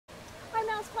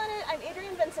I'm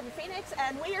Adrienne Vincent-Phoenix,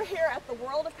 and we are here at the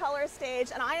World of Color stage,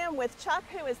 and I am with Chuck,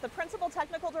 who is the Principal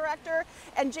Technical Director,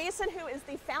 and Jason, who is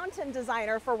the Fountain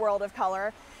Designer for World of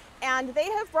Color. And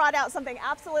they have brought out something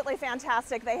absolutely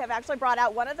fantastic. They have actually brought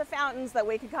out one of the fountains that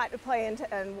we can kind of play into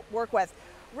and work with.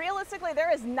 Realistically,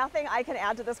 there is nothing I can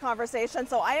add to this conversation,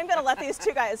 so I am going to let these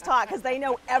two guys talk because they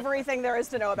know everything there is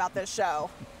to know about this show.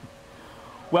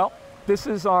 Well, this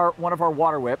is one of our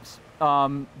water whips.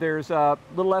 There's a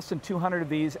little less than 200 of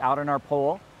these out in our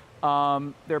pole. There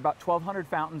are about 1,200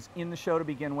 fountains in the show to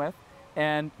begin with,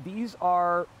 and these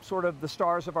are sort of the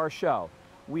stars of our show.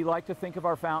 We like to think of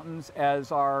our fountains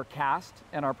as our cast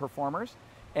and our performers,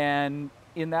 and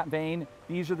in that vein,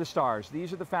 these are the stars.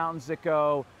 These are the fountains that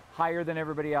go higher than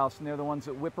everybody else, and they're the ones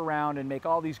that whip around and make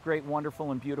all these great,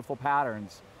 wonderful, and beautiful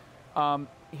patterns.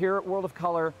 Here at World of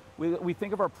Color, we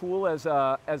think of our pool as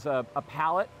a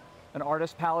palette, an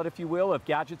artist palette, if you will, of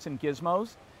gadgets and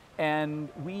gizmos, and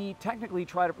we technically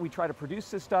try to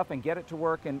produce this stuff and get it to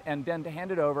work, and then to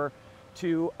hand it over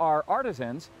to our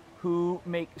artisans who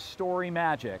make story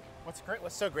magic.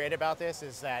 What's so great about this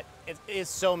is that it is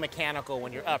so mechanical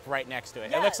when you're up right next to it.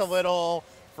 Yes. It looks a little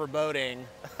foreboding,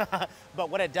 but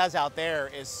what it does out there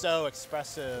is so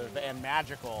expressive and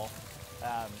magical,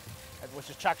 which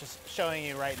is Chuck just showing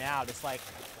you right now. Just like,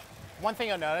 one thing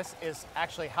you'll notice is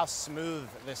actually how smooth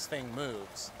this thing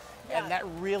moves. Yeah. And that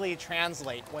really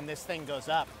translates when this thing goes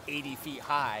up 80 feet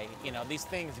high. You know, these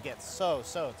things get so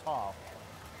tall.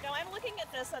 Now I'm looking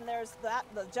at this, and there's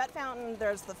the jet fountain,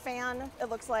 there's the fan, it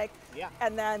looks like, Yeah.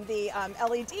 and then the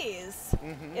LEDs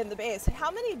in the base.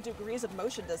 How many degrees of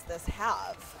motion does this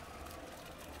have?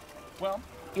 Well,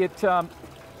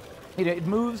 it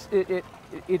moves.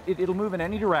 It'll move in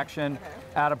any direction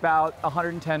at about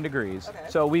 110 degrees. Okay.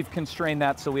 So we've constrained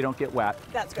that so we don't get wet.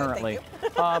 That's good, currently.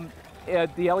 thank you.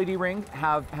 The LED ring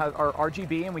are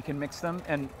RGB, and we can mix them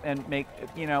and make,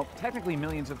 technically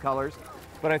millions of colors.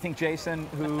 But I think Jason,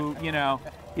 who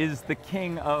is the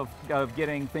king of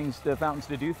getting the fountains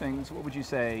to do things, what would you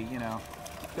say?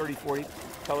 30, 40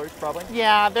 colors probably.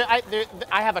 Yeah,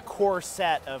 I have a core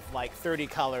set of like 30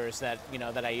 colors that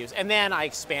that I use, and then I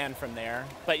expand from there.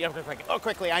 But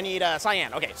quickly, I need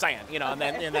cyan. Okay, cyan.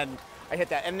 And then I hit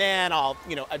that, and then I'll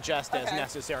adjust as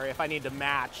necessary. If I need to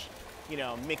match,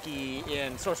 Mickey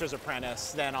in Sorcerer's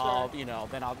Apprentice, then I'll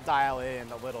dial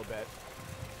in a little bit.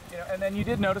 And then you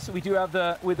did notice that we do have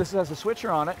this has a switcher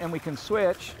on it, and we can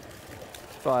switch,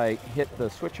 if I hit the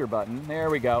switcher button, there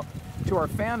we go, to our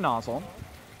fan nozzle.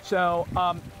 So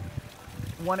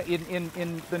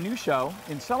in the new show,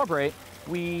 in Celebrate,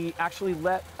 we actually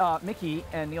let Mickey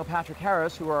and Neil Patrick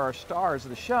Harris, who are our stars of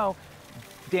the show,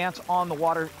 dance on the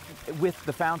water with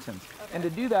the fountains. Okay. And to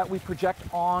do that, we project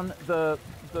on the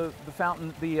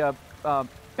fountain, the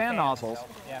fan nozzles,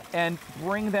 and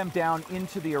bring them down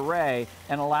into the array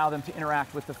and allow them to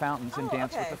interact with the fountains and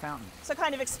dance with the fountains. So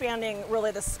kind of expanding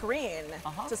really the screen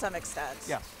to some extent.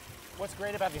 Yes. What's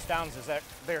great about these fountains is that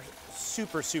they're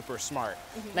super smart.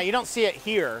 Now you don't see it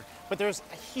here, but there's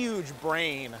a huge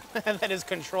brain that is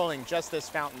controlling just this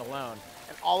fountain alone,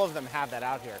 and all of them have that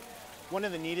out here. One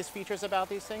of the neatest features about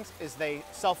these things is they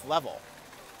self-level.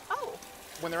 Oh.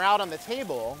 When they're out on the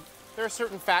table, there are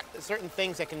certain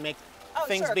things that can make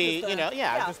things be,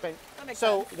 that makes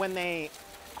sense. When they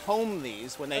home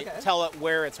these, when they tell it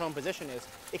where its home position is,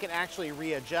 it can actually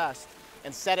readjust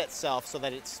and set itself so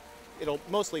that it'll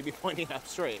mostly be pointing up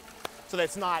straight. So that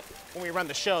it's not, when we run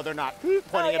the show, they're not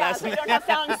pointing at us. So you don't have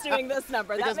fountains doing this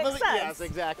number. That makes sense. Yes,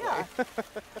 exactly. Yeah.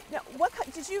 Now,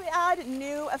 did you add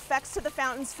new effects to the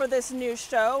fountains for this new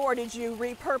show, or did you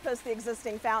repurpose the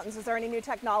existing fountains? Is there any new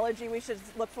technology we should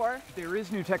look for? There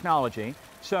is new technology.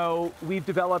 So we've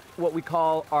developed what we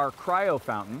call our cryo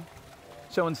fountain.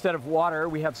 So instead of water,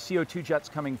 we have CO2 jets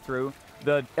coming through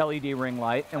the LED ring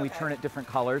light, and we turn it different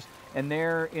colors. And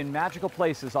they're in magical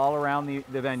places all around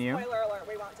the venue. Spoiler alert,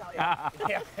 we won't tell you.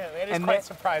 Yeah, it is quite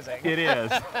surprising. It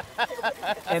is.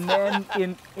 And then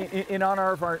in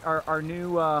honor of our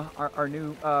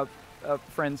new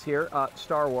friends here,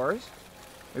 Star Wars.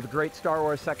 We have a great Star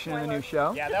Wars section in the new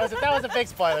show. Yeah, that was a big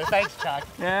spoiler. Thanks, Chuck.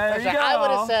 Yeah, there you go. I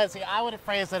would have said, I would have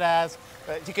phrased it as,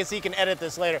 you can edit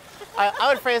this later. I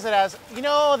would phrase it as,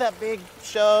 that big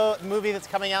movie that's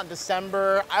coming out in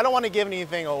December, I don't want to give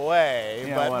anything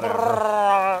away, but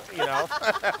whatever.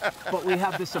 But we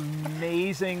have this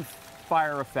amazing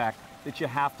fire effect that you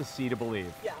have to see to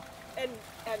believe. Yeah, and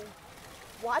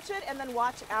watch it and then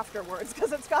watch afterwards,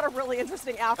 because it's got a really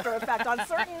interesting after effect on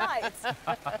certain nights,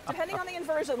 depending on the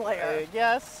inversion layer.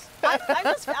 Yes. I'm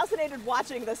just fascinated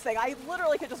watching this thing. I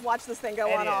literally could just watch this thing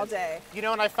go on all day.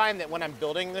 And I find that when I'm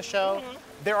building the show,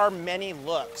 there are many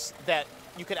looks that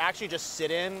you could actually just sit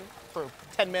in for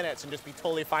 10 minutes and just be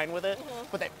totally fine with it,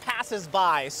 but it passes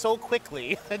by so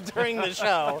quickly during the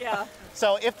show. Yeah.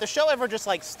 So if the show ever just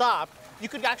like stopped, you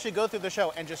could actually go through the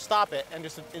show and just stop it and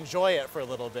just enjoy it for a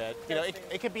little bit. You know,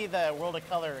 it could be the World of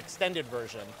Color extended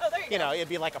version. Oh, there you go. You know, it'd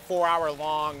be like a 4-hour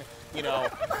long, you know.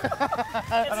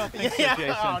 I don't think so,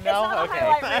 Jason. Oh, no? It's not Okay. a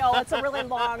highlight reel, it's a really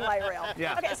long light reel.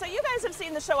 Yeah. Okay, so you guys have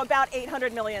seen the show about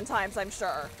 800 million times, I'm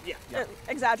sure. Yeah.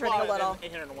 Exaggerating Well, a little.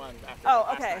 801 after Oh,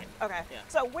 last okay, night. okay. Yeah.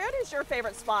 So where is your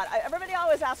favorite spot? Everybody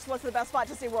always asks what's the best spot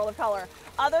to see World of Color.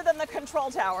 Other than the control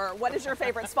tower, what is your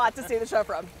favorite spot to see the show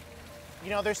from? You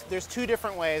know, there's two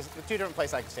different ways, two different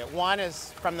places I can see it. One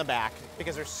is from the back,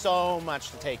 because there's so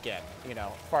much to take in, you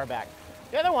know, far back.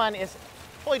 The other one is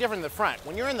totally different in the front.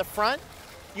 When you're in the front,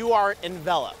 you are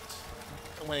enveloped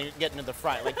when you get into the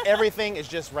front. Like, everything is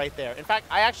just right there. In fact,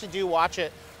 I actually do watch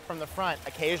it from the front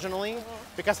occasionally,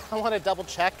 because I want to double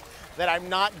check that I'm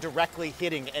not directly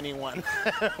hitting anyone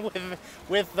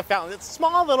with the fountain. It's a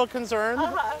small little concern.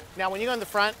 Now, when you go in the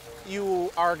front, you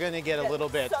are going to get a little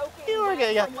bit. Soaking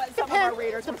wet from what some of our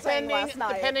readers were saying last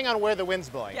night. Depending on where the wind's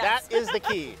blowing. Yes. That is the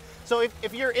key. So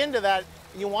if you're into that,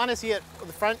 you want to see it from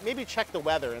the front, maybe check the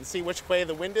weather and see which way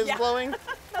the wind is blowing.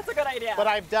 That's a good idea. But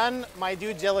I've done my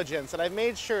due diligence and I've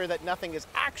made sure that nothing is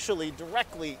actually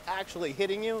directly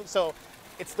hitting you. So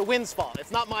it's the wind's fault.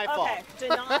 It's not my fault. Okay, do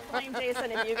not blame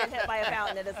Jason if you get hit by a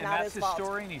fountain. It is And not that's his fault. his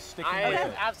story, and he's sticking I with am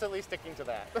it. absolutely sticking to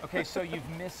that. Okay, so you've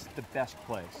missed the best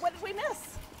place. What did we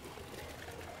miss?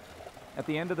 At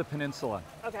the end of the peninsula,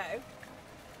 Okay.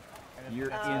 you're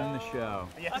in the show.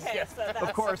 Yes, Okay, yes. so that's...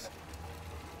 Of course,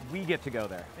 we get to go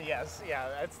there. Yes, yeah.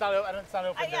 It's not open.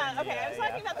 yeah, during the, okay, I was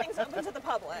talking about things open to the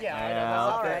public. Yeah, I know. Well,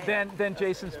 All right. then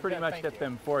Jason's pretty much Thank hit you.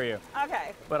 them for you.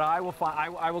 Okay. But I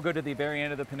will go to the very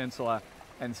end of the peninsula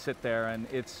and sit there, and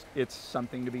it's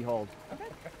something to behold.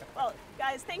 Well,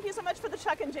 guys, thank you so much for the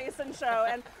Chuck and Jason show.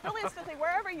 And really, instantly,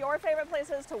 wherever your favorite place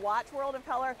is to watch World of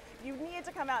Color, you need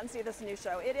to come out and see this new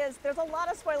show. There's a lot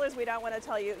of spoilers we don't want to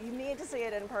tell you. You need to see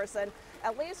it in person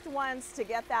at least once to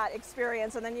get that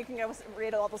experience, and then you can go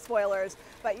read all the spoilers.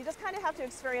 But you just kind of have to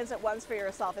experience it once for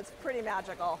yourself. It's pretty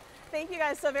magical. Thank you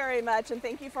guys so very much, and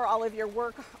thank you for all of your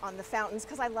work on the fountains,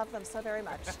 because I love them so very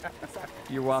much. So,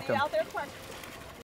 You're see welcome. you out there at the park.